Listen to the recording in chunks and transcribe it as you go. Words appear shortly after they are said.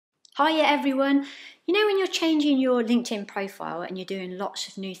Hiya everyone. You know when you're changing your LinkedIn profile and you're doing lots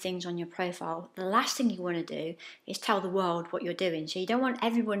of new things on your profile, the last thing you want to do is tell the world what you're doing. So you don't want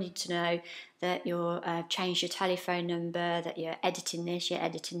everybody to know that you're changed your telephone number, that you're editing this, you're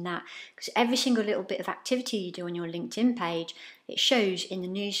editing that. Because every single little bit of activity you do on your LinkedIn page, it shows in the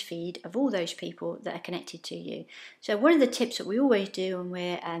news feed of all those people that are connected to you. So one of the tips that we always do when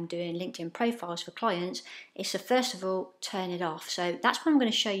we're doing LinkedIn profiles for clients is to first of all turn it off. So that's what I'm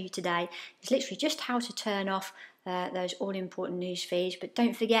going to show you today. It's literally just how to turn off those all important news feeds, but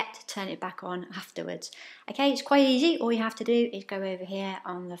don't forget to turn it back on afterwards. Okay, it's quite easy. All you have to do is go over here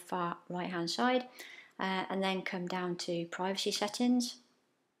on the far right hand side and then come down to privacy settings.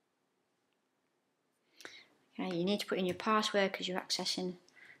 Okay, you need to put in your password because you're accessing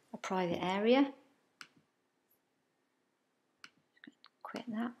a private area. Quit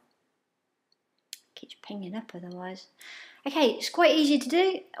that. Keeps pinging up otherwise. Okay, it's quite easy to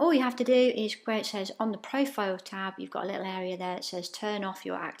do. All you have to do is where it says on the profile tab, you've got a little area there that says turn off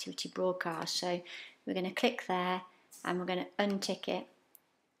your activity broadcast. So we're going to click there and we're going to untick it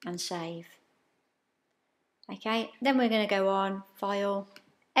and save. Okay, then we're going to go on File,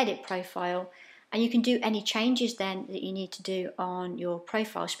 Edit Profile, and you can do any changes then that you need to do on your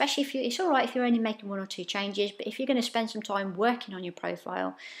profile, especially if it's all right if you're only making one or two changes, but if you're going to spend some time working on your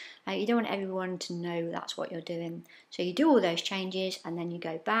profile, you don't want everyone to know that's what you're doing. So you do all those changes and then you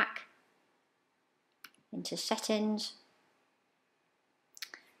go back into settings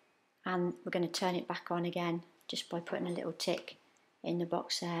and we're going to turn it back on again just by putting a little tick in the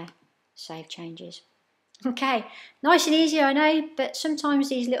box there, save changes. Okay, nice and easy, I know, but sometimes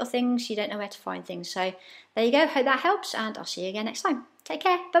these little things, you don't know where to find things. So there you go, hope that helps, and I'll see you again next time. Take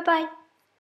care, bye-bye.